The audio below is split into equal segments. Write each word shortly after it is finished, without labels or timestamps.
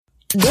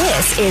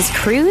This is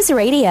Cruise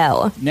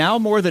Radio. Now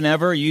more than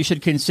ever, you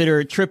should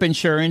consider trip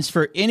insurance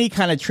for any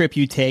kind of trip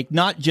you take,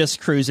 not just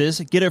cruises.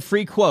 Get a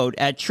free quote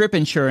at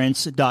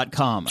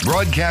tripinsurance.com.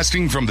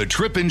 Broadcasting from the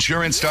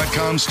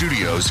tripinsurance.com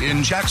studios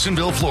in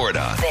Jacksonville,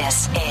 Florida.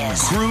 This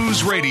is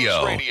Cruise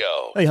Radio.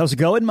 Hey, how's it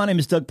going? My name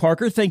is Doug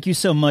Parker. Thank you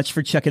so much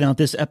for checking out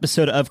this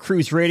episode of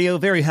Cruise Radio.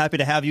 Very happy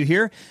to have you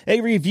here. A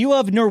review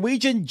of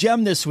Norwegian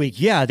Gem this week.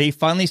 Yeah, they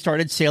finally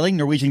started sailing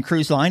Norwegian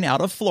Cruise Line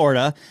out of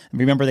Florida.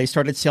 Remember, they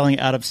started sailing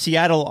out of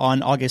Seattle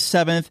on August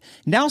 7th,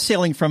 now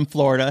sailing from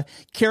Florida.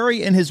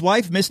 Carrie and his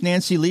wife, Miss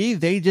Nancy Lee,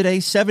 they did a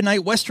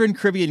 7-night Western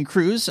Caribbean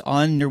cruise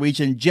on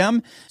Norwegian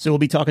Gem. So we'll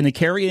be talking to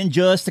Carrie in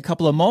just a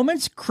couple of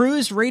moments.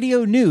 Cruise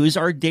Radio News,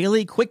 our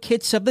daily quick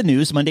hits of the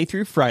news, Monday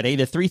through Friday,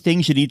 the 3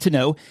 things you need to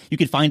know. You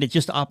can find it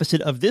just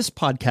opposite of this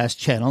podcast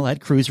channel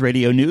at Cruise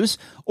Radio News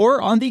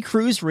or on the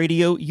Cruise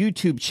Radio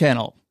YouTube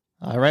channel.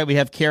 All right, we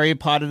have Carrie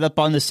potted up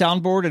on the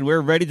soundboard and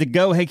we're ready to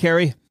go. Hey,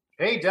 Carrie.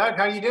 Hey, Doug,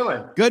 how you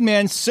doing? Good,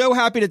 man. So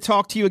happy to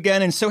talk to you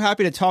again, and so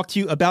happy to talk to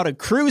you about a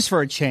cruise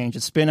for a change.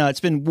 It's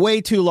been way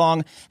too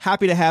long.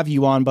 Happy to have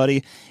you on,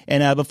 buddy.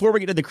 And before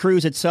we get to the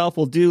cruise itself,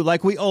 we'll do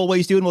like we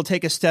always do, and we'll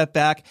take a step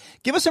back.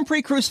 Give us some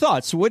pre-cruise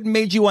thoughts. What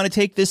made you want to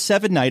take this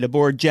 7-night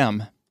aboard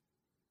Gem?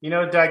 You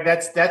know, Doug,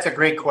 that's a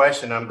great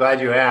question. I'm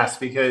glad you asked,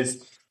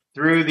 because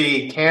through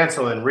the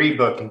cancel and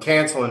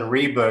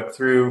rebook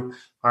through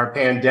our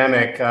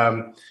pandemic,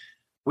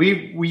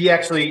 we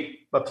actually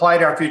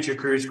applied our future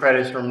cruise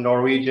credits from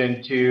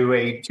Norwegian to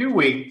a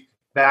 2-week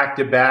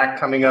back-to-back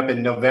coming up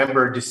in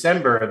November,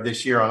 December of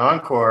this year on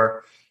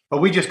Encore,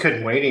 but we just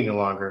couldn't wait any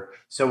longer.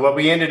 So what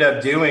we ended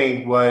up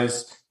doing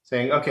was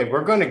saying, okay,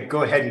 we're going to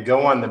go ahead and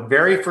go on the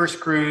very first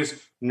cruise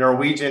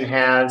Norwegian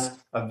has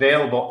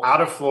available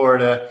out of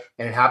Florida,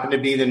 and it happened to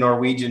be the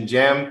Norwegian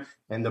Gem,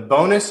 and the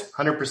bonus,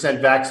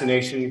 100%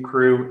 vaccination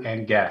crew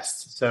and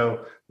guests.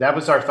 So that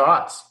was our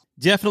thoughts.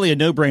 Definitely a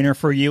no-brainer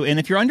for you. And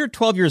if you're under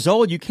 12 years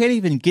old, you can't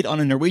even get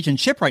on a Norwegian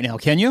ship right now,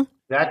 can you?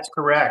 That's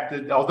correct.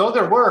 Although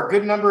there were a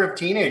good number of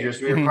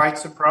teenagers, we were quite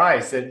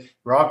surprised that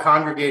we're all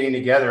congregating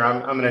together.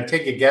 I'm going to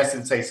take a guess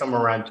and say somewhere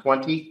around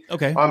 20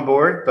 on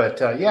board. But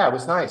yeah, it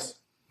was nice.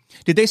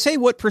 Did they say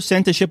what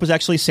percent the ship was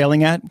actually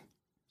sailing at?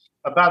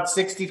 About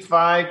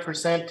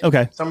 65%.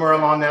 Okay. Somewhere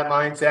along that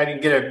line. So I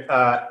didn't get an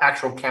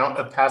actual count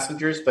of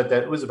passengers, but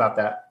that was about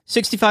that.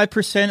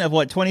 65% of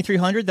what,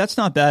 2,300? That's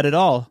not bad at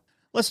all.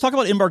 Let's talk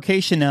about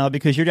embarkation now,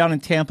 because you're down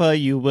in Tampa.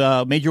 You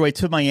made your way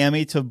to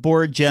Miami to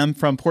board Gem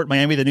from Port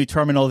Miami, the new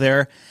terminal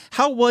there.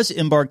 How was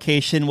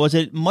embarkation? Was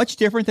it much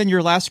different than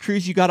your last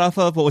cruise you got off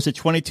of? What was it,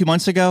 22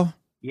 months ago?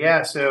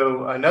 Yeah,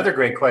 so another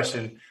great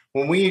question.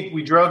 When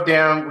we drove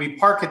down, we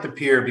park at the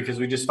pier because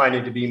we just find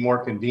it to be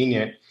more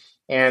convenient.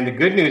 And the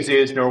good news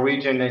is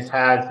Norwegian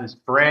has this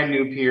brand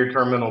new pier,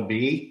 Terminal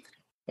B.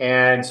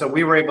 And so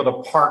we were able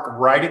to park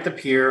right at the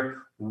pier,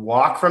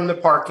 walk from the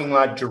parking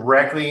lot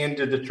directly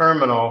into the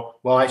terminal.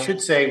 Well, I should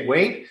say,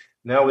 wait,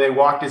 no, they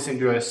walked us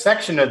into a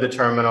section of the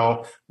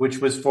terminal, which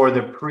was for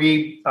the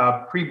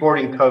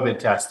pre-boarding COVID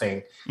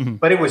testing. Mm-hmm.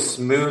 But it was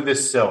smooth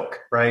as silk,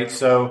 right?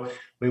 So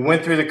we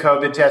went through the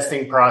COVID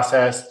testing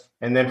process.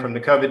 And then from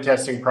the COVID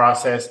testing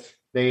process,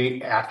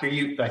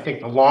 I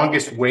think the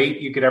longest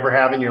wait you could ever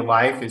have in your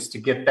life is to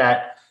get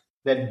that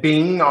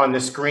bing on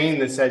the screen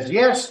that says,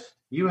 yes,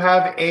 you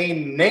have a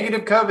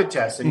negative COVID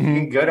test, and you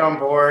can get on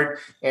board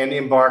and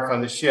embark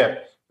on the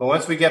ship. But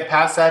once we get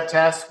past that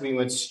test, we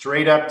went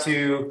straight up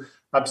to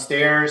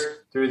upstairs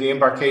through the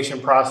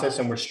embarkation process,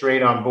 and we're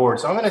straight on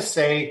board. So I'm going to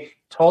say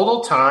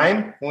total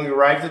time when we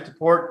arrived at the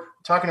port,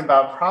 we're talking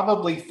about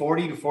probably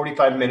 40 to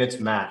 45 minutes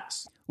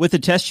max. With the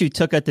test you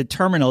took at the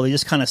terminal, they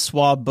just kind of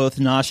swab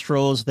both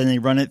nostrils, then they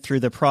run it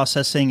through the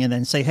processing and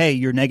then say, hey,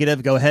 you're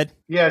negative, go ahead?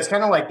 Yeah, it's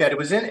kind of like that. It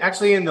was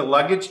actually in the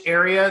luggage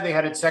area. They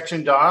had it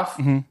sectioned off.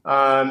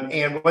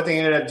 And what they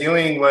ended up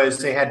doing was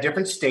they had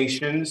different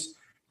stations.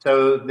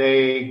 So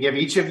they give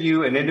each of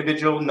you an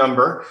individual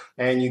number,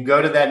 and you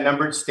go to that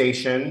numbered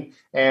station,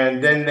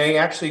 and then they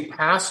actually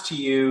pass to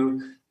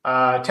you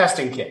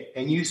testing kit.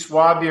 And you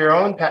swab your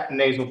own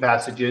nasal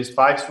passages,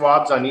 5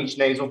 swabs on each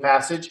nasal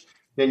passage.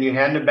 Then you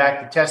hand them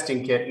back the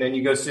testing kit, and then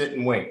you go sit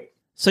and wait.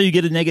 So you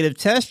get a negative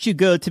test, you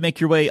go to make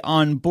your way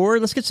on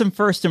board. Let's get some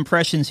first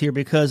impressions here,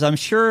 because I'm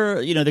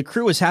sure, the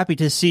crew was happy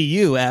to see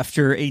you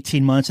after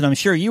 18 months, and I'm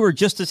sure you were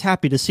just as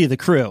happy to see the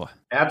crew.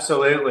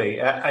 Absolutely.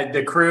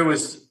 The crew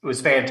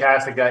was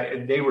fantastic.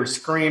 They were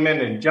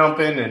screaming and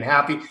jumping and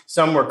happy.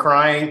 Some were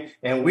crying,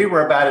 and we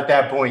were about at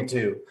that point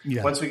too.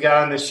 Yeah. Once we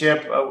got on the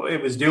ship,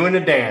 it was doing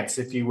a dance,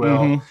 if you will.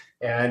 Mm-hmm.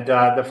 And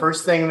the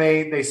first thing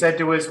they said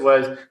to us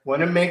was,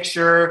 want to make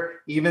sure,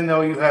 even though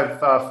you have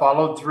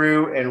followed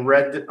through and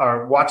read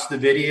or watched the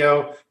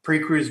video,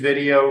 pre-cruise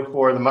video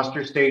for the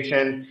muster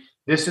station,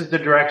 this is the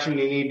direction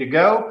you need to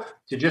go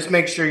to just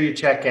make sure you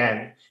check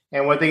in.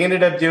 And what they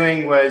ended up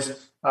doing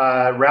was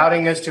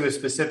routing us to a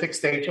specific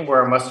station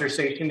where our muster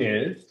station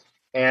is.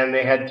 And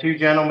they had 2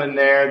 gentlemen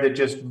there that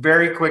just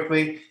very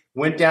quickly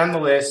went down the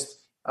list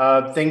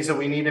things that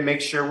we need to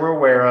make sure we're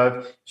aware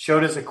of,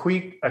 showed us a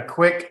quick,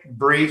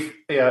 brief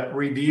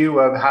review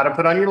of how to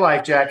put on your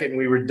life jacket, and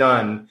we were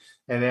done.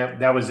 And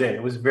that was it.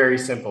 It was very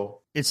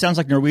simple. It sounds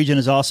like Norwegian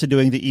is also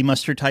doing the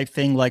e-muster type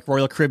thing like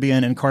Royal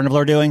Caribbean and Carnival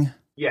are doing.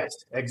 Yes,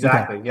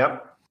 exactly. Okay.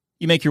 Yep.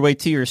 You make your way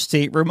to your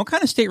stateroom. What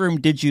kind of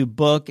stateroom did you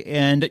book?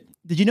 And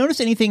did you notice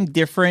anything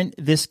different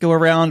this go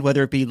around,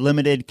 whether it be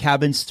limited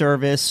cabin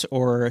service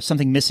or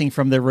something missing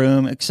from the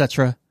room,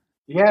 etc.?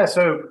 Yeah,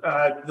 so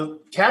the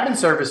cabin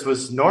service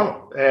was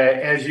normal,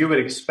 as you would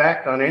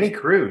expect on any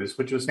cruise,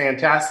 which was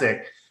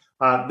fantastic.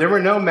 There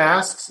were no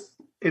masks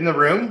in the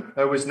room.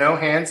 There was no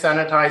hand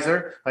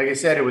sanitizer. Like I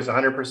said, it was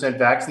 100%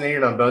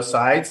 vaccinated on both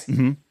sides.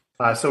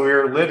 Mm-hmm. So we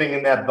were living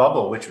in that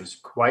bubble, which was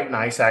quite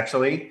nice,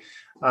 actually.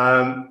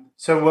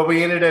 So what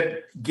we ended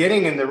up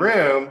getting in the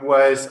room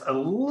was a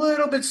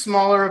little bit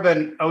smaller of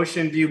an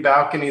ocean view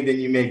balcony than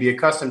you may be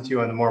accustomed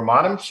to on the more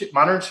modern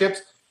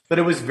ships, but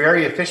it was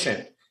very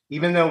efficient.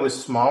 Even though it was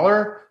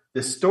smaller,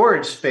 the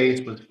storage space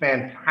was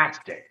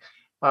fantastic.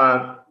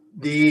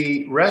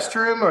 The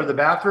restroom or the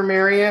bathroom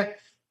area,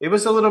 it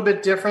was a little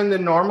bit different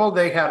than normal.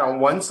 They had on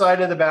one side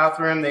of the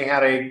bathroom, they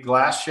had a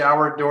glass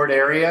shower doored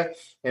area.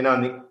 And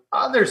on the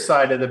other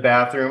side of the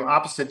bathroom,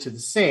 opposite to the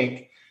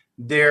sink,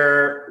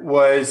 there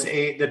was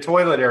the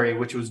toilet area,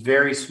 which was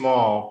very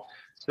small.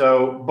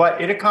 So,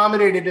 but it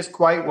accommodated us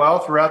quite well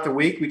throughout the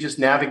week. We just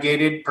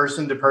navigated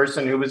person to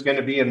person who was going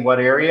to be in what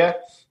area,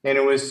 and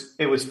it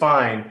was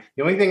fine.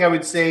 The only thing I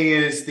would say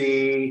is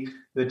the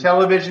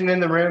television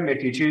in the room,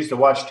 if you choose to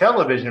watch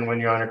television when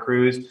you're on a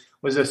cruise,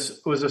 was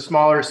a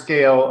smaller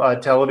scale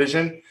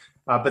television,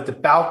 but the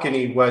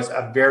balcony was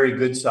a very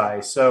good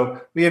size.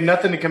 So we have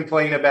nothing to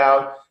complain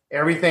about.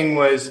 Everything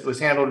was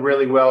handled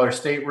really well. Our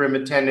stateroom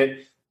attendant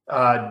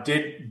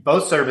did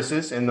both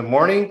services in the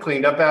morning,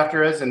 cleaned up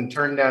after us, and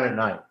turned down at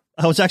night.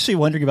 I was actually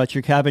wondering about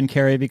your cabin,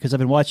 Carrie, because I've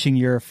been watching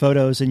your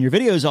photos and your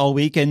videos all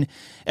week, and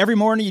every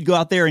morning you'd go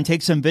out there and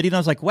take some video, and I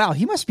was like, wow,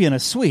 he must be in a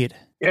suite.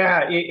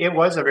 Yeah, it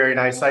was a very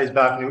nice sized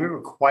balcony. We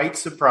were quite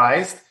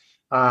surprised,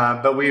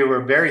 but we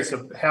were very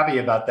happy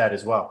about that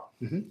as well.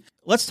 Mm-hmm.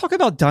 Let's talk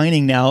about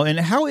dining now, and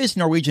how is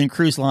Norwegian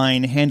Cruise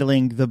Line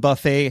handling the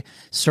buffet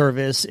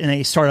service in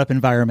a startup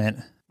environment?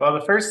 Well,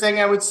 the first thing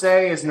I would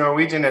say is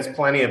Norwegian has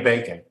plenty of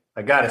bacon.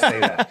 I got to say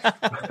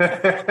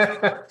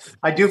that.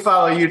 I do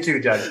follow you too,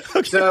 Judge.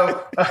 Okay.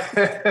 So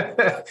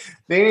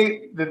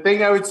the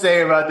thing I would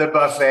say about the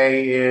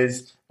buffet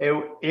is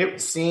it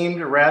seemed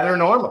rather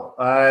normal.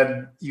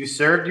 You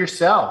served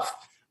yourself.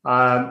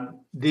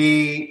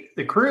 The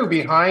crew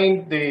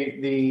behind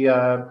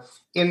the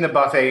in the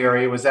buffet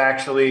area was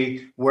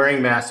actually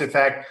wearing masks. In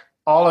fact,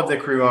 all of the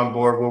crew on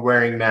board were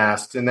wearing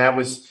masks, and that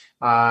was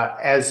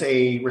as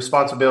a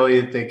responsibility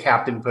that the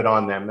captain put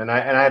on them. And I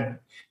had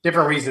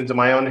different reasons in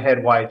my own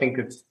head why I think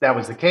that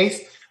was the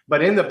case.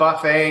 But in the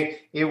buffet,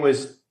 it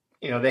was,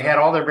 they had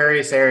all their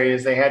various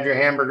areas. They had your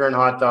hamburger and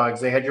hot dogs.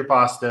 They had your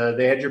pasta.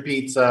 They had your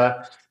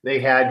pizza.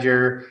 They had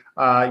your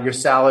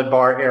salad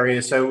bar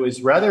area. So it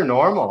was rather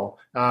normal.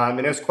 And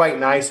it was quite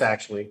nice,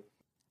 actually.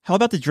 How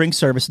about the drink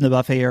service in the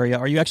buffet area?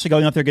 Are you actually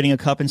going up there, getting a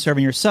cup and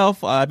serving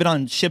yourself? I've been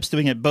on ships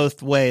doing it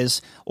both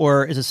ways.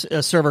 Or is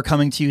a server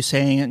coming to you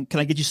saying, can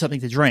I get you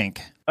something to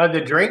drink?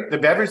 The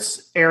beverage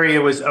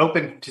area was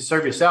open to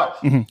serve yourself.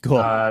 Mm-hmm, cool.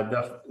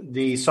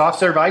 The soft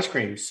serve ice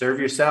cream, serve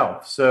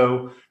yourself.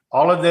 So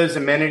all of those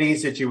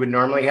amenities that you would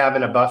normally have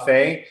in a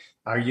buffet,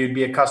 or you'd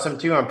be accustomed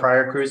to on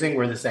prior cruising,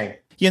 were the same.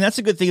 Yeah, and that's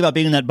a good thing about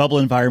being in that bubble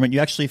environment. You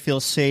actually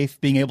feel safe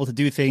being able to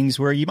do things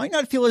where you might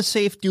not feel as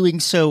safe doing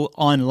so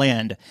on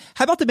land.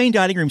 How about the main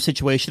dining room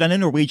situation? I know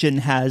Norwegian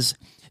has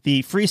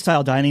the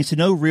freestyle dining, so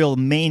no real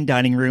main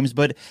dining rooms,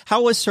 but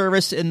how was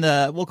service in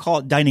the, we'll call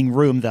it dining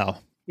room, though?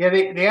 Yeah,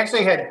 they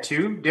actually had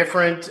two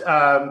different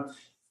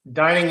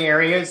dining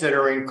areas that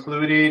are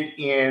included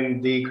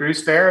in the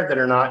cruise fare that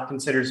are not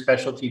considered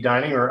specialty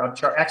dining or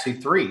upcharge. Actually,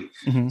 three.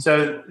 Mm-hmm.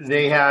 So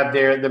they have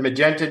the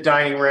Magenta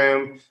dining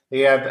room.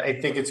 They have, I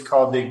think it's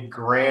called the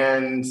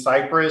Grand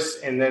Cypress,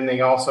 and then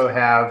they also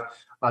have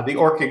the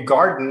Orchid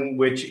Garden,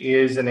 which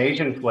is an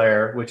Asian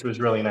flair, which was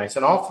really nice.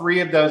 And all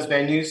three of those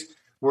venues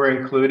were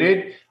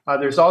included.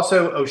 There's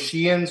also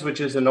Oceans,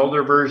 which is an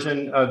older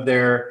version of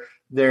their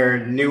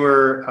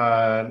newer,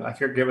 I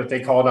forget what they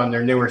call it on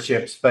their newer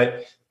ships,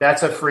 but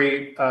that's a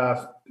free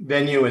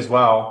venue as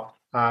well.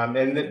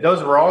 And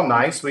those were all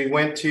nice. We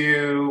went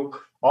to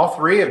all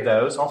four of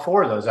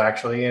those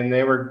actually, and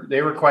they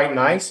were quite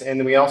nice.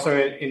 And we also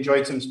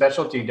enjoyed some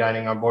specialty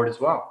dining on board as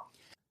well.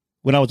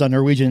 When I was on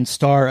Norwegian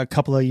Star a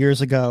couple of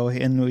years ago,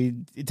 and we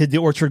did the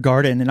Orchard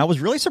Garden, and I was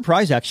really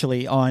surprised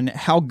actually on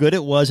how good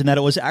it was, and that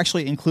it was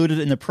actually included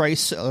in the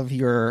price of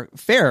your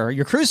fare,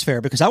 your cruise fare,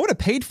 because I would have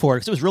paid for it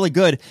because it was really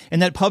good.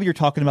 And that pub you're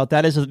talking about,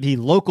 that is the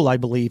local, I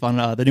believe, on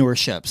the newer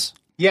ships.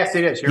 Yes,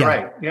 it is. You're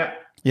right. Yeah.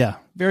 Yeah.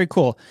 Very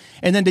cool.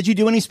 And then did you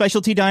do any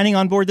specialty dining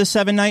on board this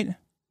 7-night?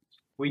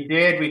 We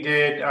did. We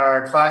did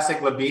our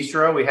classic La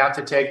Bistro. We have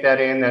to take that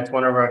in. That's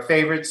one of our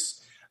favorites.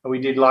 We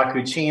did La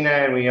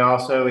Cucina, and we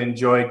also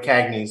enjoyed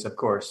Cagney's, of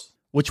course.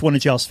 Which one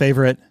is y'all's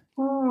favorite?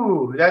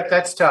 Ooh,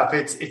 that's tough.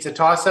 It's a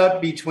toss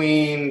up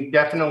between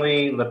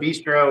definitely Le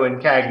Bistro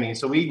and Cagney.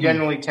 So we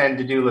generally tend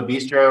to do Le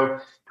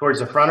Bistro towards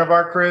the front of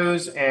our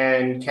cruise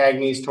and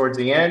Cagney's towards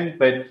the end,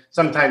 but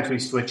sometimes we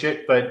switch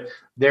it. But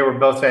they were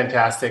both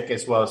fantastic,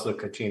 as well as La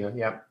Cucina.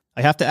 Yeah.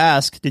 I have to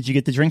ask, did you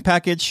get the drink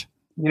package?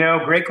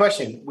 Great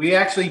question. We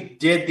actually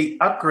did the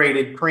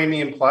upgraded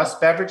Premium Plus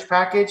beverage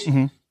package,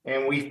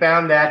 and we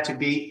found that to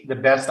be the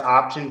best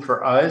option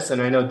for us.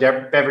 And I know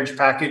beverage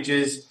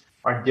packages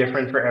are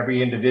different for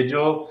every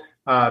individual,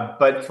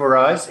 but for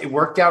us, it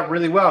worked out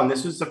really well. And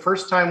this was the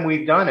first time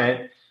we've done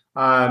it.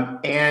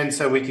 And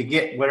so we could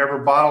get whatever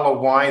bottle of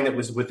wine that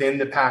was within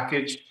the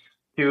package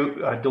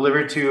to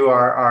deliver to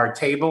our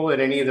table at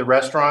any of the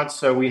restaurants.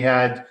 So we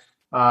had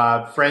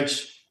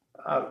French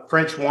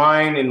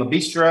wine in Le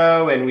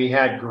Bistro, and we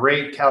had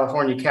great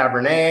California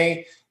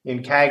Cabernet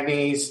in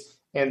Cagney's.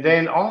 And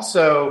then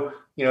also,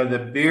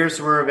 the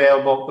beers were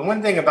available. The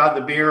one thing about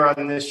the beer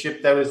on this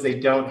ship, though, is they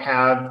don't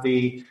have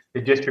the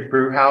district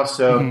brew house.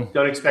 So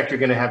don't expect you're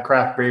going to have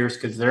craft beers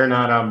because they're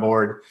not on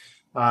board.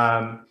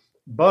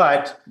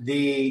 But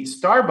the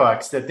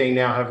Starbucks that they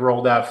now have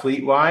rolled out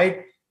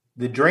fleet-wide,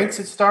 the drinks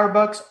at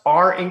Starbucks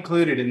are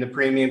included in the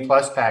Premium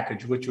Plus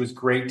package, which was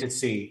great to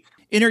see.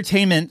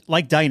 Entertainment,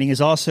 like dining, is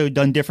also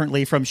done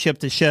differently from ship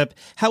to ship.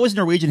 How is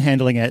Norwegian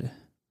handling it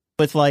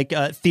with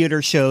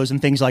theater shows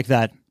and things like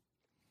that?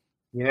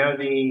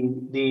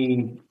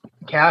 The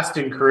cast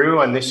and crew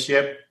on this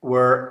ship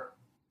were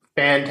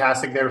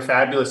fantastic. They were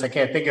fabulous. I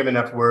can't think of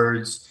enough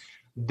words.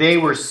 They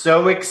were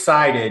so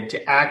excited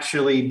to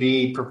actually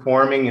be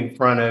performing in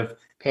front of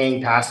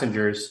paying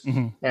passengers.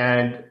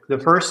 And the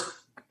first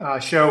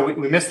show,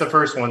 we missed the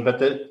first one, but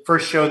the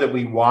first show that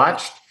we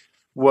watched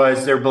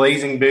was their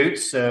Blazing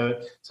Boots,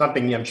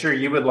 something I'm sure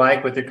you would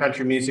like with your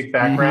country music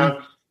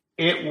background.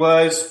 It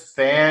was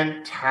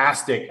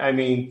fantastic. I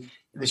mean,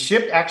 the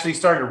ship actually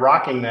started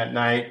rocking that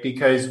night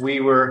because we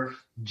were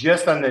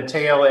just on the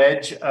tail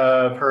edge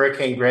of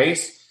Hurricane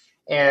Grace,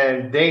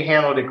 and they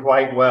handled it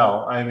quite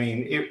well. I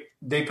mean,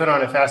 they put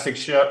on a fantastic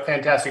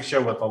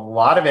show with a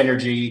lot of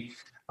energy,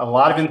 a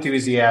lot of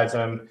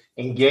enthusiasm,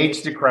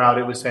 engaged the crowd.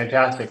 It was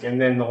fantastic.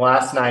 And then the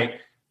last night,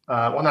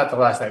 not the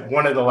last night,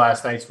 one of the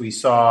last nights, we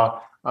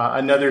saw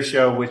another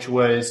show, which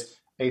was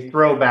a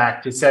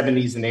throwback to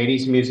 70s and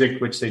 80s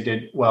music, which they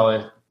did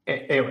well,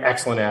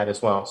 excellent at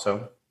as well.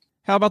 So,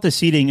 how about the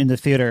seating in the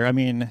theater? I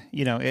mean,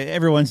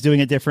 everyone's doing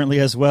it differently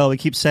as well. We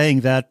keep saying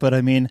that, but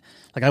I mean,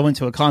 I went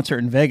to a concert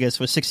in Vegas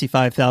with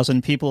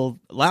 65,000 people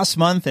last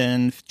month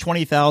and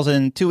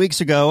 20,000 2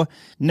 weeks ago.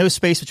 No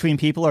space between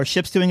people. Are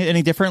ships doing it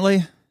any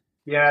differently?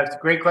 Yeah, it's a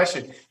great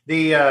question.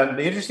 The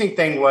interesting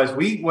thing was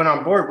we went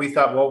on board. We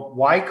thought, well,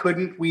 why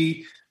couldn't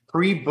we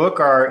pre-book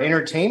our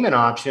entertainment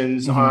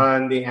options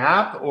on the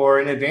app or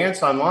in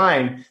advance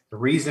online? The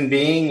reason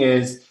being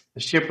is the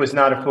ship was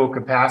not at full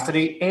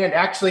capacity. And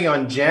actually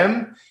on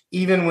GEM,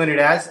 even when it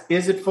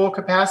is at full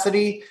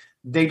capacity,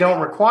 they don't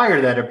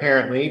require that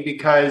apparently,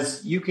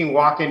 because you can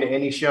walk into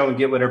any show and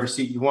get whatever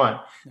seat you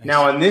want. Nice.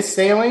 Now on this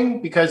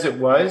sailing, because it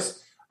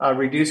was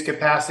reduced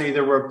capacity,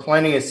 there were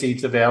plenty of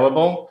seats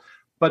available,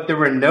 but there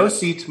were no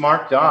seats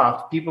marked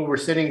off. People were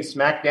sitting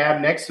smack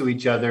dab next to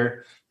each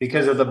other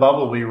because of the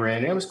bubble we were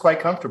in. It was quite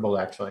comfortable,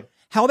 actually.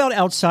 How about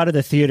outside of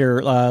the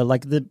theater,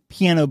 like the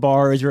piano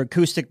bars or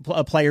acoustic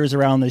players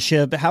around the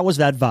ship? How was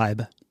that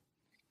vibe?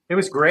 It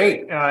was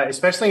great,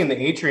 especially in the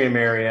atrium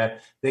area.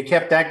 They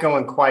kept that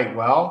going quite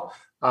well.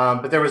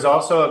 But there was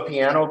also a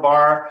piano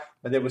bar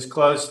that was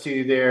close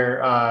to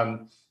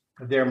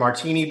their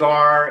martini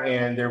bar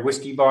and their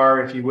whiskey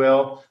bar, if you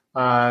will.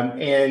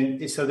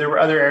 And so there were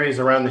other areas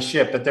around the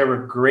ship, but there were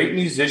great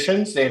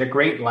musicians. They had a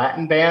great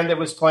Latin band that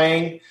was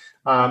playing.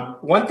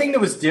 One thing that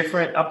was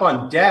different up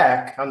on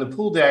deck, on the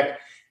pool deck,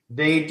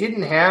 they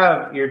didn't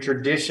have your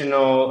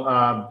traditional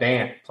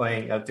band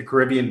playing, the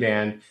Caribbean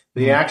band.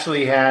 They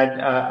actually had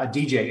a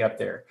DJ up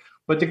there.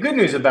 But the good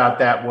news about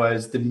that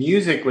was the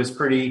music was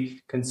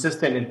pretty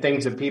consistent and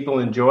things that people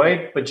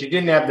enjoyed, but you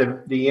didn't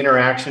have the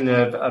interaction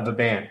of a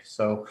band.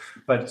 So,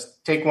 but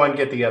take one,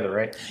 get the other,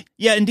 right?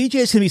 Yeah, and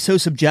DJs can be so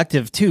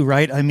subjective too,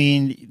 right? I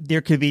mean,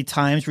 there could be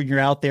times when you're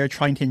out there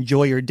trying to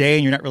enjoy your day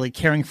and you're not really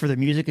caring for the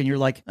music and you're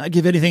like, I'd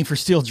give anything for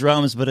steel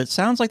drums, but it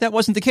sounds like that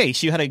wasn't the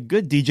case. You had a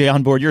good DJ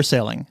on board your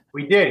sailing.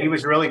 We did. He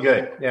was really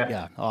good.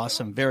 Yeah,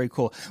 awesome. Very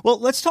cool. Well,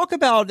 let's talk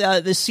about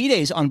the sea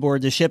days on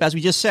board the ship. As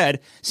we just said,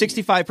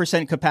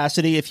 65%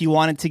 capacity. If you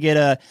wanted to get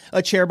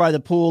a chair by the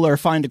pool or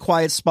find a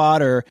quiet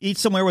spot or eat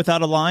somewhere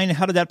without a line,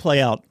 how did that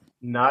play out?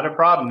 Not a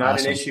problem. Not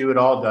awesome. An issue at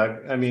all,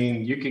 Doug. I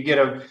mean, you could get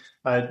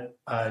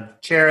a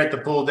chair at the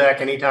pool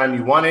deck anytime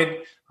you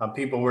wanted.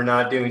 People were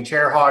not doing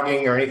chair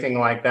hogging or anything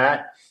like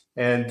that.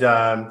 And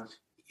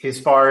as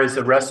far as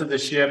the rest of the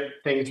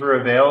ship, things were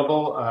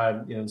available.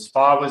 The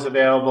spa was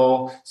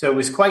available. So it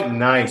was quite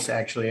nice,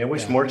 actually. I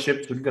wish more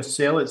ships would go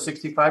sail at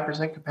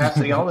 65%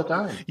 capacity all the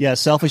time. Yeah,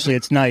 selfishly,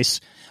 it's nice.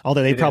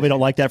 Although they probably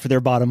don't like that for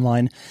their bottom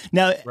line.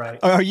 Now,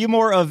 Are you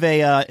more of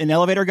an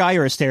elevator guy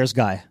or a stairs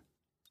guy?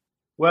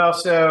 Well,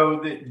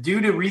 due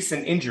to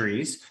recent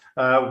injuries,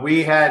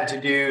 we had to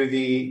do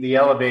the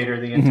elevator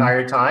the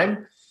entire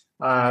time,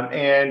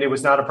 and it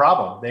was not a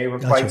problem. They were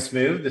quite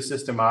smooth. The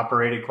system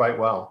operated quite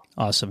well.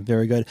 Awesome.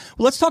 Very good.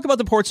 Well, let's talk about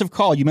the ports of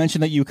call. You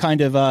mentioned that you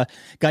kind of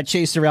got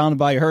chased around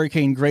by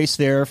Hurricane Grace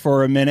there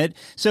for a minute.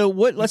 So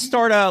let's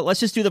start. Let's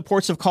just do the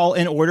ports of call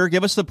in order.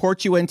 Give us the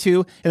port you went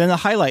to and then the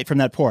highlight from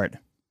that port.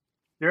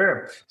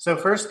 Sure. So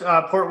first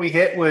port we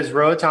hit was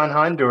Roatan,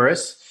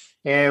 Honduras,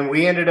 and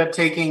we ended up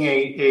taking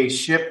a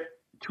ship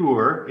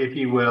tour, if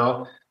you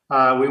will.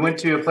 We went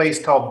to a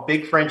place called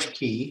Big French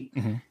Key,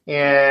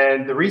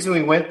 and the reason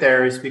we went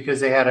there is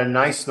because they had a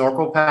nice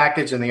snorkel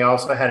package, and they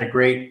also had a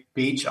great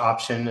beach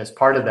option as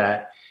part of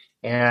that.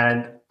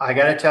 And I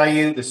got to tell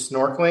you, the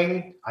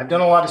snorkeling, I've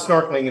done a lot of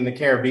snorkeling in the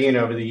Caribbean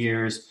over the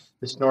years.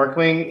 The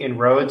snorkeling in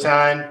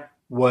Roatan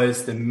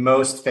was the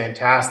most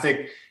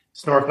fantastic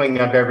snorkeling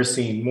I've ever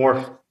seen.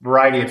 More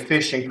variety of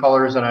fish and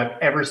colors than I've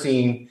ever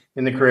seen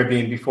in the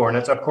Caribbean before. And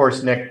that's, of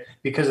course, Nick,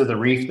 because of the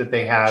reef that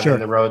they have in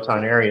the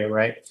Roatan area,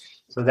 right?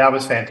 So that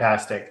was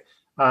fantastic.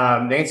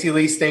 Nancy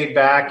Lee stayed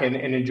back and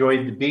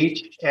enjoyed the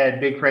beach at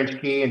Big French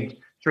Key, and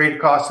straight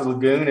across the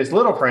lagoon is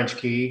Little French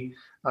Key.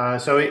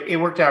 So it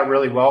worked out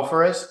really well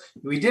for us.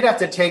 We did have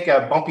to take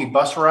a bumpy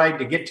bus ride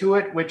to get to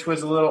it, which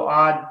was a little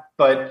odd,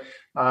 but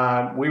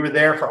we were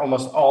there for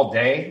almost all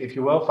day, if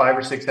you will, 5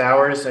 or 6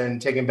 hours, and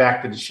taken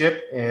back to the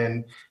ship,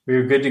 and we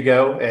were good to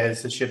go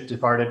as the ship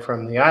departed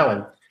from the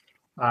island.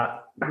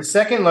 The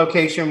second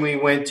location we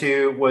went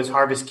to was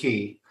Harvest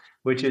Key,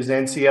 which is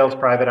NCL's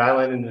private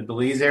island in the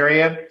Belize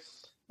area.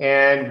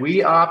 And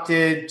we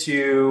opted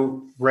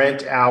to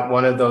rent out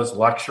one of those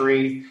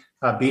luxury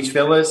beach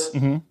villas.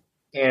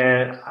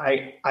 And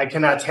I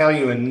cannot tell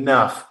you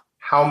enough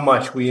how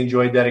much we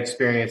enjoyed that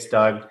experience,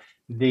 Doug.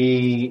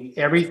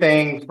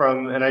 Everything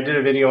from, and I did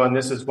a video on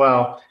this as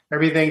well,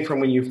 everything from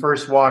when you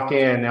first walk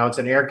in, now it's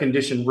an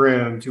air-conditioned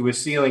room, to a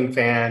ceiling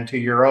fan, to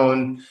your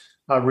own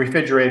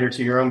refrigerator,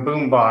 to your own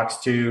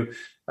boombox, to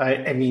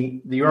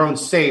your own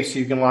safe so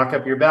you can lock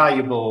up your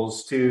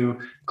valuables, to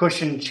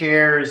cushioned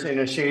chairs in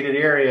a shaded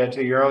area,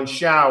 to your own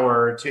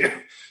shower,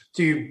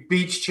 to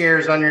beach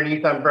chairs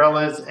underneath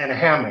umbrellas and a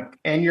hammock,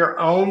 and your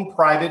own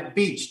private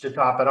beach to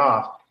top it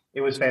off. It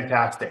was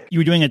fantastic. You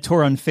were doing a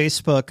tour on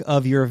Facebook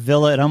of your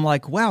villa, and I'm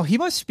like, wow, he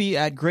must be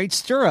at Great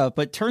Stirrup.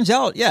 But turns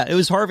out, it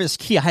was Harvest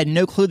Key. I had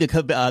no clue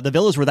the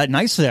villas were that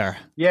nice there.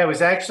 Yeah, it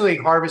was actually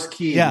Harvest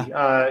Key.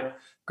 Yeah.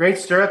 Great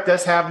Stirrup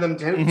does have them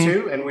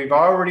too. And we've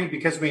already,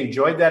 because we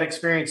enjoyed that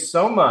experience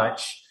so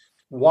much,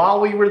 while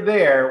we were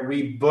there,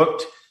 we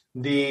booked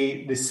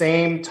the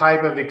same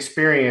type of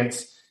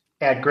experience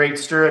at Great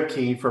Stirrup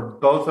Key for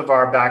both of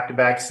our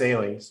back-to-back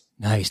sailings.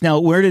 Nice.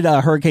 Now, where did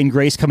Hurricane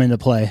Grace come into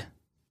play?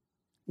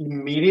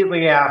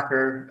 Immediately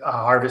after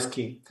Harvest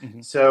Key.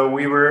 So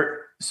we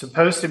were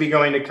supposed to be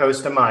going to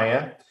Costa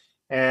Maya,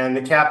 and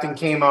the captain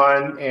came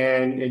on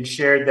and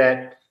shared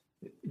that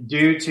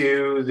due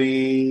to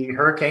the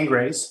Hurricane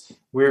Grace,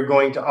 we're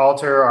going to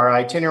alter our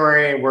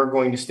itinerary, and we're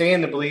going to stay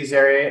in the Belize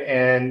area,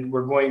 and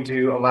we're going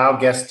to allow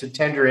guests to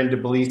tender into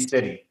Belize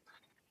City.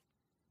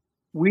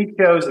 We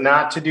chose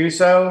not to do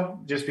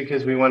so just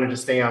because we wanted to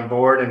stay on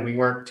board, and we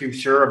weren't too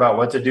sure about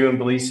what to do in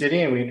Belize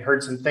City. And we'd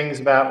heard some things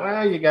about,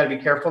 well, you got to be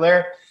careful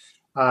there.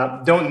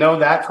 Don't know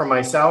that for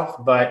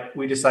myself, but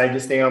we decided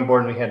to stay on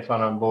board, and we had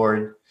fun on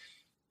board.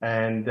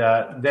 And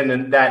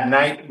then that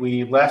night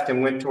we left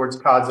and went towards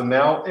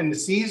Cozumel, and the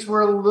seas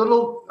were a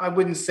little, I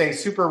wouldn't say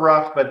super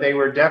rough, but they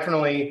were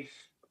definitely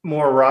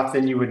more rough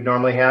than you would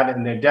normally have.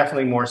 And they're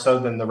definitely more so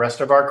than the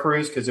rest of our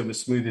cruise because it was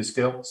smooth as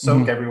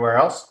silk everywhere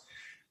else.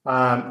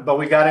 But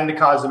we got into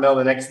Cozumel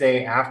the next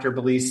day after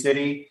Belize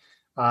City,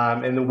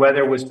 and the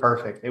weather was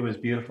perfect. It was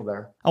beautiful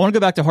there. I want to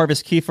go back to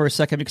Harvest Key for a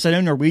second because I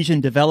know Norwegian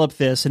developed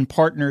this in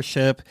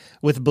partnership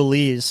with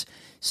Belize.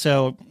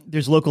 So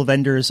there's local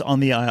vendors on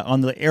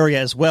the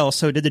area as well.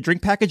 So did the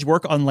drink package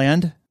work on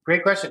land?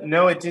 Great question.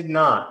 No, it did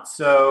not.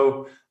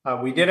 So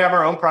we did have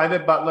our own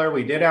private butler.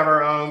 We did have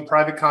our own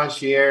private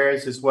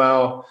concierge as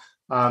well.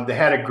 They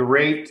had a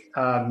great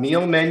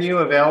meal menu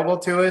available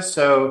to us.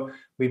 So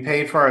we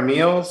paid for our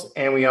meals,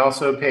 and we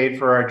also paid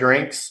for our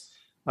drinks.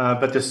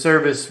 But the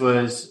service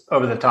was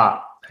over the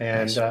top,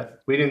 and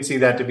we didn't see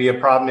that to be a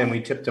problem, and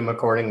we tipped them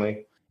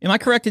accordingly. Am I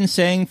correct in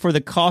saying for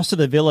the cost of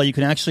the villa, you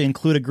can actually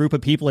include a group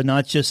of people and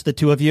not just the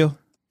two of you?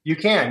 You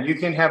can. You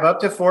can have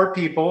up to 4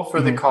 people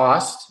for the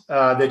cost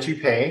that you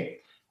pay,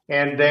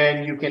 and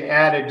then you can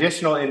add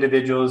additional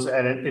individuals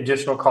at an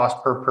additional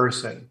cost per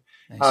person.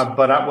 Nice.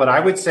 But what I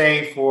would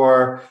say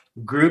for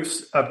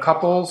groups of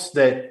couples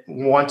that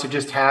want to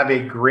just have a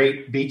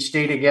great beach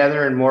day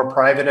together and more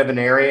private of an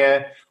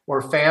area,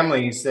 or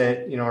families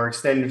that, are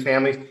extended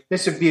families,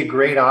 this would be a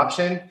great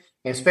option,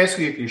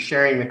 especially if you're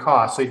sharing the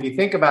cost. So if you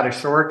think about a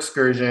shore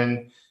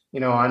excursion,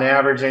 on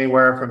average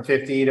anywhere from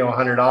 $50 to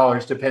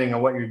 $100, depending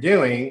on what you're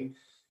doing,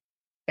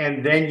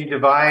 and then you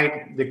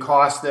divide the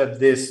cost of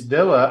this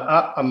villa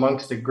up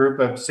amongst a group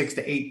of 6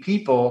 to 8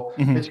 people,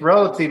 it's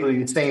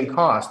relatively the same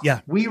cost. Yeah.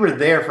 We were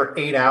there for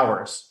 8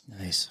 hours.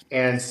 Nice.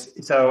 And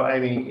so,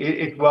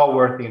 it's well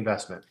worth the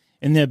investment.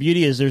 And the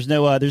beauty is there's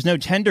no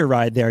tender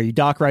ride there. You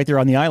dock right there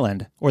on the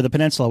island or the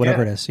peninsula,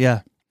 whatever it is.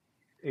 Yeah.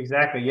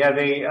 Exactly. Yeah.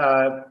 They,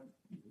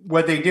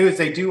 what they do is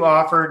they do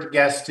offer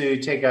guests to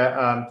take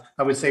I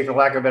would say, for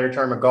lack of a better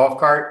term, a golf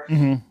cart.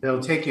 Mm-hmm.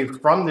 They'll take you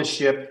from the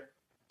ship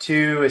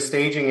to a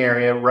staging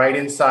area right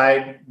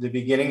inside the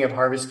beginning of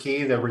Harvest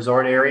Key, the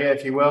resort area,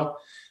 if you will.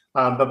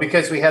 But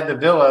because we had the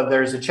villa,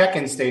 there's a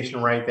check-in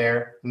station right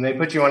there, and they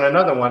put you on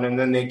another one, and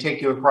then they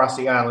take you across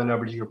the island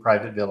over to your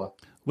private villa.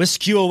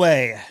 Whisk you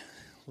away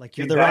like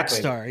you're the rock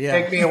star. Yeah.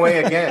 Take me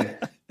away again.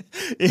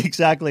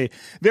 Exactly.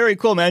 Very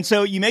cool, man.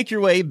 So you make your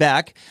way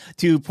back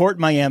to Port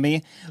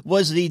Miami.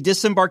 Was the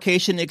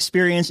disembarkation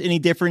experience any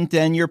different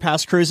than your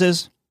past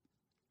cruises?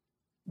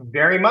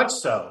 Very much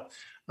so.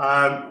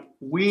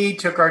 We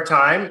took our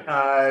time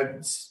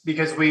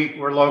because we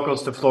were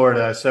locals to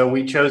Florida. So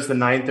we chose the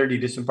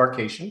 9:30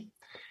 disembarkation.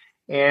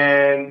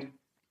 And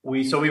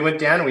we went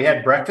down and we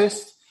had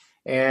breakfast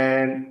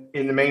and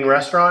in the main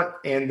restaurant.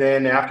 And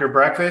then after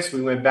breakfast,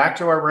 we went back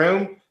to our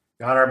room,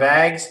 got our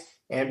bags,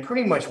 and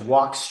pretty much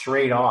walked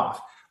straight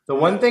off. The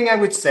one thing I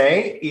would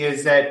say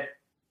is that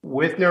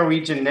with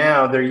Norwegian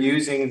now, they're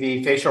using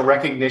the facial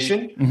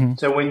recognition. Mm-hmm.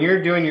 So when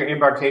you're doing your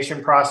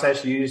embarkation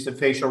process, you use the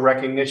facial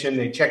recognition.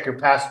 They check your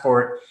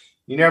passport.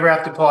 You never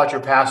have to pull out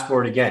your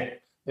passport again.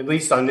 At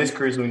least on this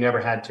cruise, we never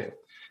had to.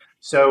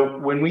 So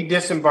when we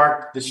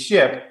disembarked the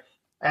ship,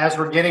 as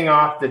we're getting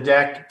off the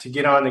deck to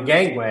get on the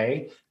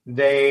gangway,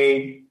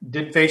 they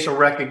did facial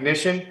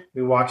recognition.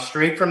 We walked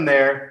straight from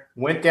there,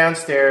 went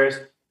downstairs,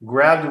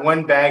 grabbed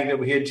one bag that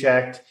we had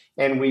checked,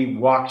 and we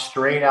walked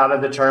straight out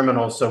of the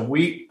terminal. So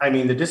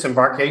the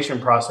disembarkation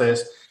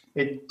process,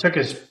 it took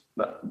us,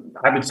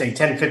 I would say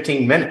 10,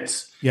 15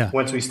 minutes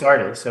once we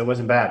started. So it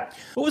wasn't bad.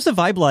 What was the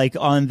vibe like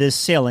on this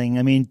sailing?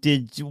 I mean,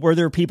 were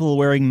there people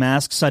wearing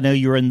masks? I know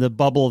you were in the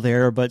bubble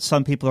there, but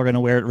some people are going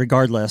to wear it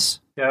regardless.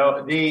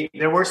 So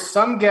there were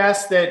some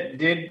guests that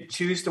did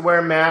choose to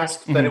wear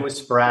masks, but it was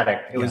sporadic.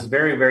 It was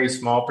very, very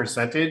small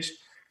percentage.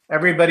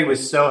 Everybody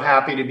was so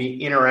happy to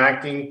be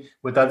interacting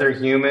with other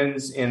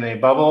humans in a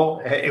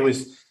bubble. It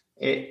was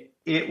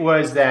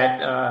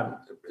that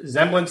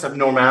semblance of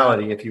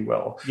normality, if you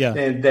will,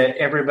 and that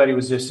everybody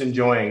was just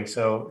enjoying.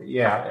 So,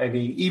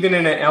 even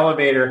in an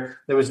elevator,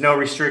 there was no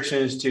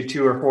restrictions to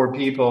 2 or 4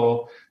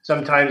 people.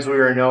 Sometimes we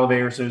were in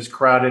elevators, it was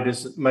crowded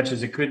as much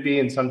as it could be,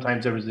 and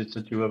sometimes there was just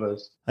the 2 of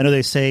us. I know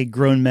they say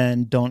grown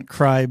men don't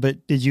cry,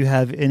 but did you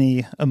have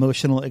any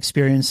emotional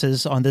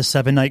experiences on this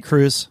 7-night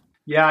cruise?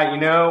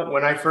 Yeah,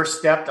 when I first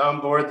stepped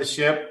on board the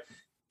ship,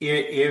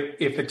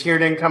 if a tear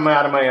didn't come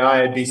out of my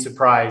eye, I'd be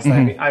surprised. Mm-hmm.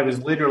 I mean, I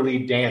was literally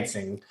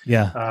dancing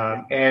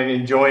and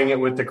enjoying it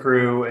with the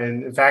crew.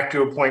 And in fact,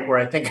 to a point where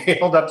I think I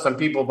held up some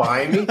people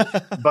behind me.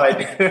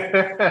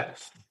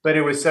 But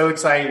it was so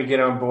exciting to get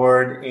on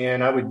board,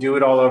 and I would do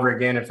it all over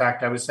again. In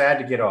fact, I was sad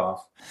to get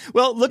off.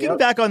 Well, looking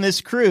back on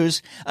this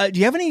cruise, do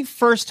you have any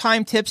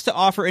first-time tips to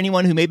offer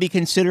anyone who may be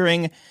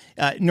considering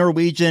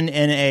Norwegian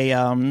in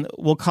a,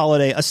 we'll call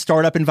it a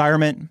startup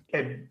environment?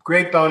 A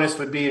great bonus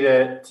would be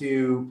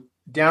to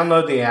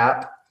download the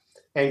app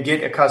and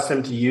get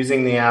accustomed to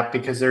using the app,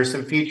 because there's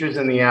some features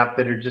in the app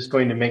that are just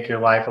going to make your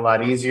life a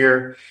lot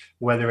easier,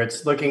 whether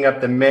it's looking up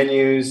the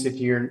menus, if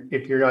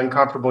you're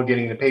uncomfortable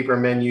getting the paper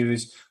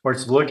menus, or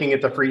it's looking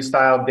at the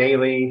Freestyle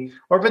Daily,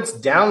 or if it's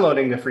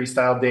downloading the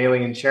Freestyle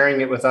Daily and sharing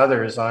it with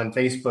others on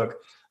Facebook.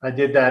 I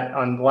did that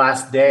on the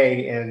last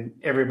day, and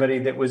everybody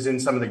that was in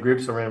some of the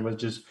groups we're in was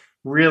just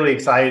really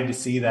excited to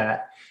see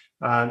that.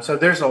 So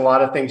there's a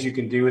lot of things you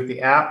can do with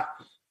the app,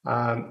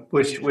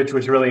 which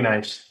was really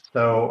nice.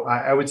 So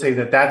I would say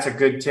that that's a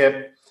good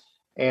tip.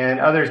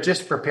 And others,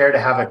 just prepare to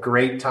have a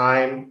great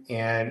time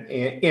and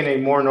in a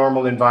more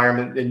normal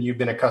environment than you've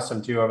been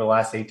accustomed to over the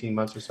last 18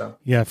 months or so.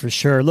 Yeah, for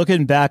sure.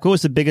 Looking back, what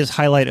was the biggest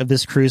highlight of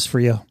this cruise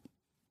for you?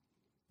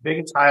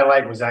 Biggest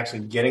highlight was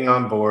actually getting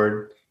on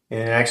board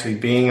and actually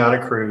being on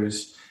a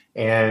cruise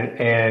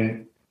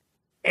and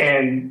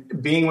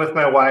being with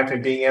my wife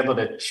and being able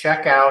to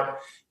check out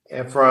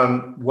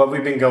from what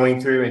we've been going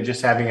through and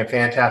just having a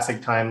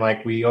fantastic time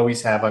like we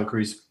always have on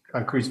cruise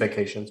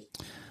vacations.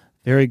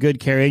 Very good,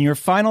 Carrie. And your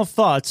final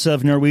thoughts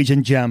of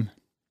Norwegian Gem?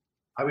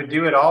 I would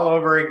do it all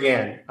over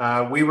again.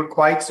 We were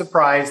quite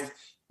surprised.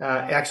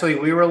 Actually,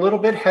 we were a little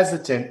bit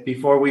hesitant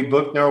before we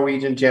booked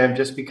Norwegian Gem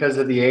just because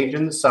of the age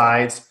and the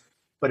size,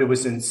 but it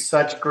was in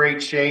such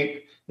great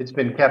shape. It's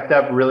been kept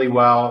up really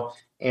well.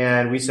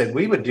 And we said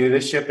we would do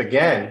this ship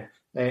again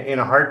in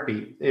a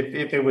heartbeat.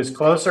 If it was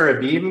closer,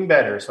 it'd be even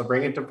better. So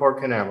bring it to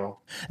Port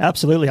Canaveral.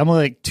 Absolutely. I'm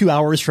only like 2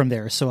 hours from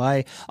there. So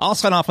I'll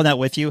sign off on that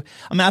with you.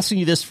 I'm asking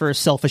you this for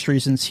selfish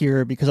reasons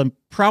here because I'm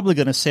probably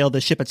going to sail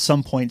the ship at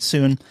some point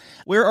soon.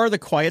 Where are the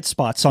quiet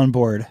spots on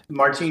board?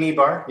 Martini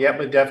Bar. Yep,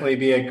 would definitely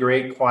be a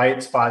great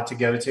quiet spot to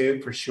go to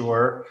for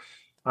sure.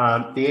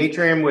 The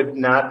atrium would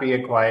not be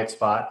a quiet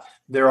spot.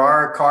 There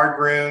are card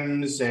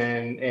rooms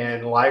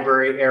and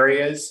library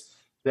areas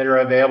that are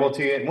available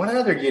to you. And one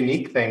other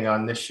unique thing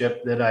on this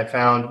ship that I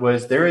found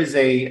was there is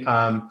a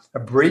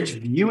bridge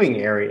viewing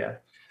area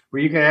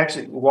where you can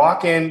actually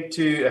walk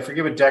into, I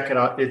forget what deck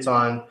it's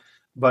on,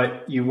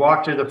 but you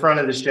walk to the front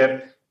of the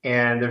ship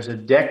and there's a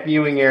deck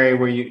viewing area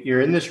where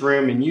you're in this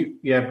room and you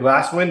have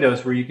glass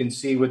windows where you can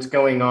see what's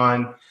going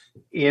on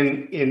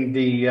in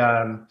the,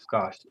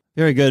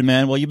 Very good,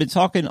 man. Well, you've been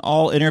talking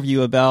all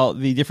interview about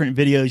the different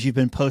videos you've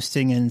been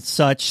posting and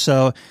such.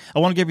 So I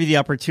want to give you the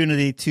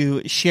opportunity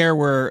to share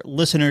where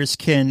listeners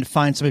can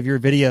find some of your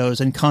videos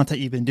and content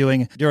you've been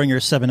doing during your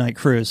 7-night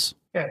cruise.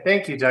 Yeah,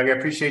 thank you, Doug. I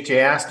appreciate you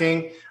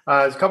asking.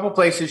 There's a couple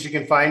places you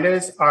can find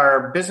us.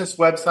 Our business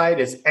website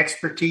is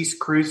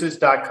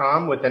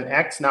expertisecruises.com with an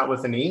X, not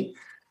with an E.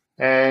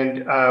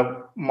 And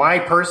my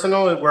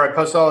personal, where I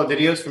post all the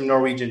videos from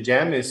Norwegian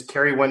Gem, is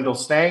Carrie Wendell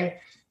Stang.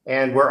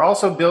 And we're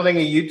also building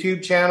a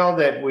YouTube channel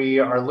that we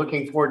are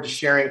looking forward to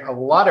sharing a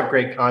lot of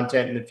great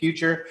content in the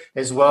future,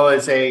 as well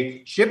as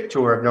a ship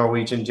tour of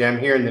Norwegian Gem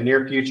here in the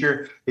near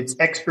future. It's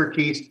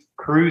Expertise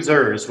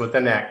Cruisers with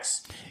an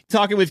X.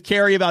 Talking with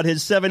Carrie about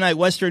his 7-night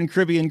Western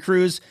Caribbean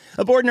cruise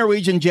aboard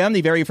Norwegian Gem,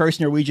 the very first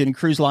Norwegian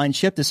Cruise Line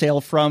ship to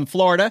sail from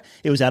Florida.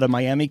 It was out of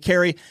Miami.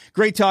 Carrie,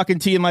 great talking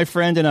to you, my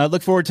friend, and I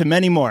look forward to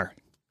many more.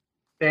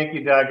 Thank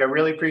you, Doug. I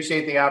really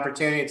appreciate the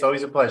opportunity. It's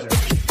always a pleasure.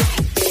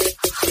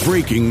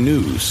 Breaking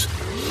news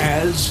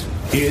as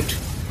it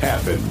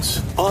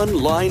happens.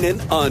 Online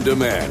and on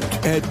demand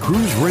at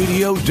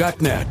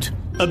cruiseradio.net.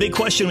 A big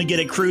question we get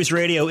at Cruise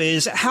Radio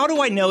is, how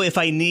do I know if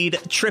I need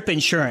trip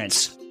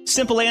insurance?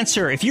 Simple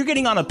answer. If you're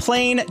getting on a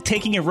plane,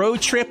 taking a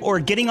road trip, or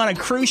getting on a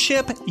cruise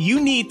ship, you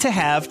need to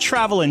have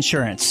travel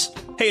insurance.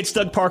 Hey, it's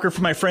Doug Parker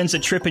from my friends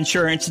at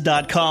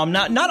tripinsurance.com.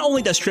 Not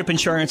only does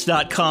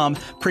tripinsurance.com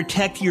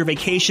protect your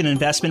vacation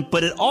investment,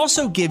 but it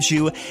also gives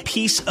you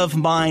peace of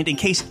mind in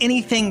case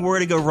anything were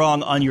to go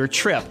wrong on your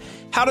trip.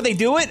 How do they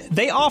do it?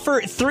 They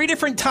offer 3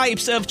 different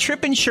types of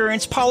trip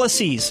insurance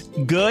policies.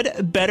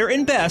 Good, better,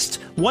 and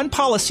best. One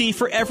policy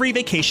for every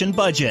vacation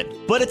budget.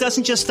 But it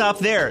doesn't just stop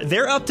there.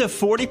 They're up to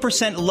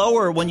 40%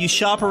 lower when you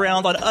shop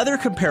around on other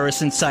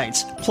comparison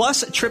sites.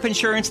 Plus,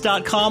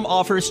 tripinsurance.com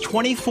offers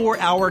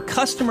 24-hour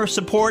customer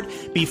support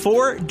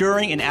before,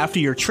 during, and after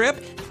your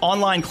trip,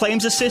 online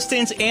claims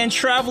assistance, and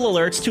travel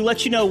alerts to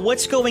let you know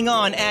what's going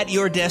on at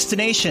your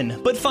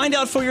destination. But find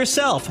out for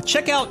yourself.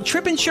 Check out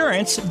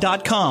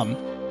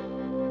tripinsurance.com.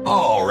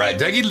 All right,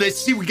 Dougie, let's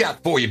see what we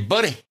got for you,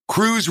 buddy.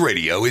 Cruise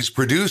Radio is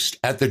produced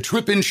at the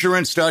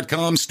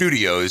tripinsurance.com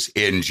studios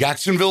in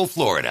Jacksonville,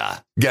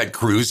 Florida. Get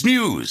cruise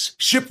news,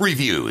 ship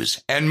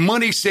reviews, and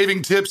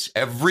money-saving tips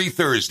every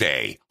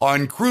Thursday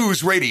on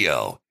Cruise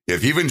Radio.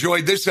 If you've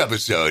enjoyed this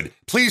episode,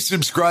 please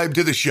subscribe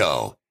to the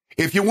show.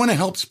 If you want to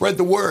help spread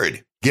the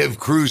word, give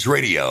Cruise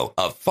Radio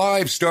a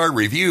 5-star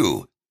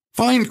review.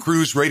 Find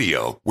Cruise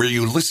Radio where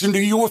you listen to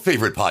your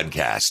favorite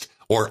podcast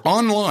or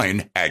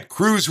online at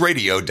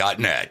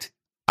cruiseradio.net.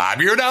 I'm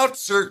your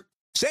announcer.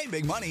 Save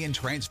big money and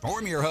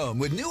transform your home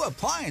with new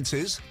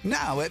appliances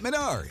now at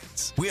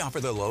Menards. We offer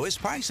the lowest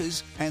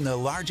prices and the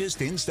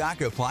largest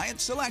in-stock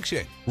appliance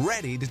selection.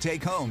 Ready to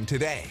take home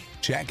today.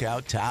 Check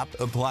out top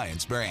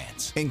appliance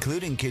brands,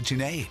 including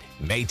KitchenAid,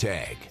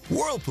 Maytag,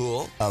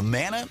 Whirlpool,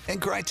 Amana,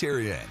 and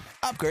Criterion.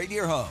 Upgrade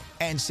your home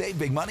and save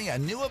big money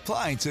on new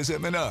appliances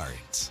at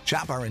Menards.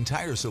 Shop our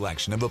entire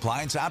selection of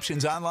appliance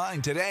options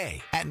online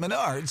today at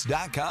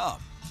menards.com.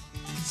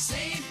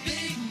 Save big